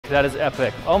That is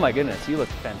epic. Oh my goodness, you look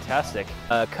fantastic.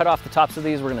 Cut off the tops of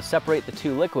these. We're gonna separate the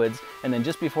two liquids, and then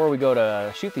just before we go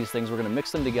to shoot these things, we're gonna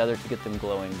mix them together to get them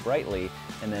glowing brightly,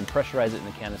 and then pressurize it in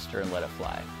the canister and let it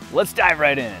fly. Let's dive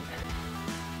right in.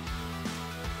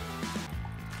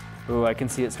 Ooh, I can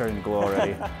see it starting to glow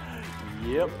already.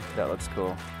 Yep. That looks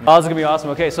cool. Oh, this is gonna be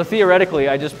awesome. Okay, so theoretically,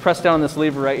 I just press down this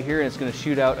lever right here and it's gonna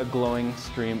shoot out a glowing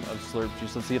stream of slurp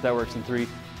juice. Let's see if that works in 3.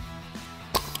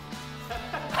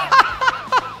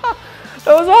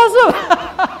 That was awesome!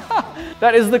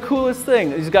 That is the coolest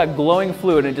thing. He's got glowing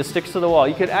fluid and it just sticks to the wall.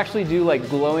 You could actually do like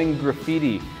glowing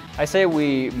graffiti. I say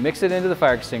we mix it into the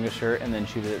fire extinguisher and then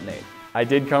shoot it at Nate. I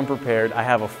did come prepared. I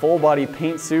have a full body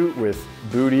paint suit with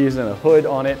booties and a hood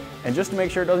on it. And just to make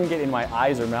sure it doesn't get in my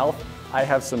eyes or mouth, I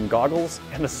have some goggles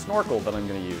and a snorkel that I'm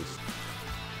gonna use.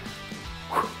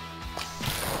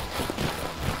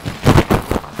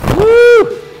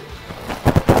 Woo!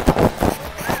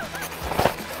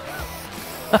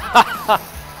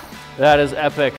 That is epic.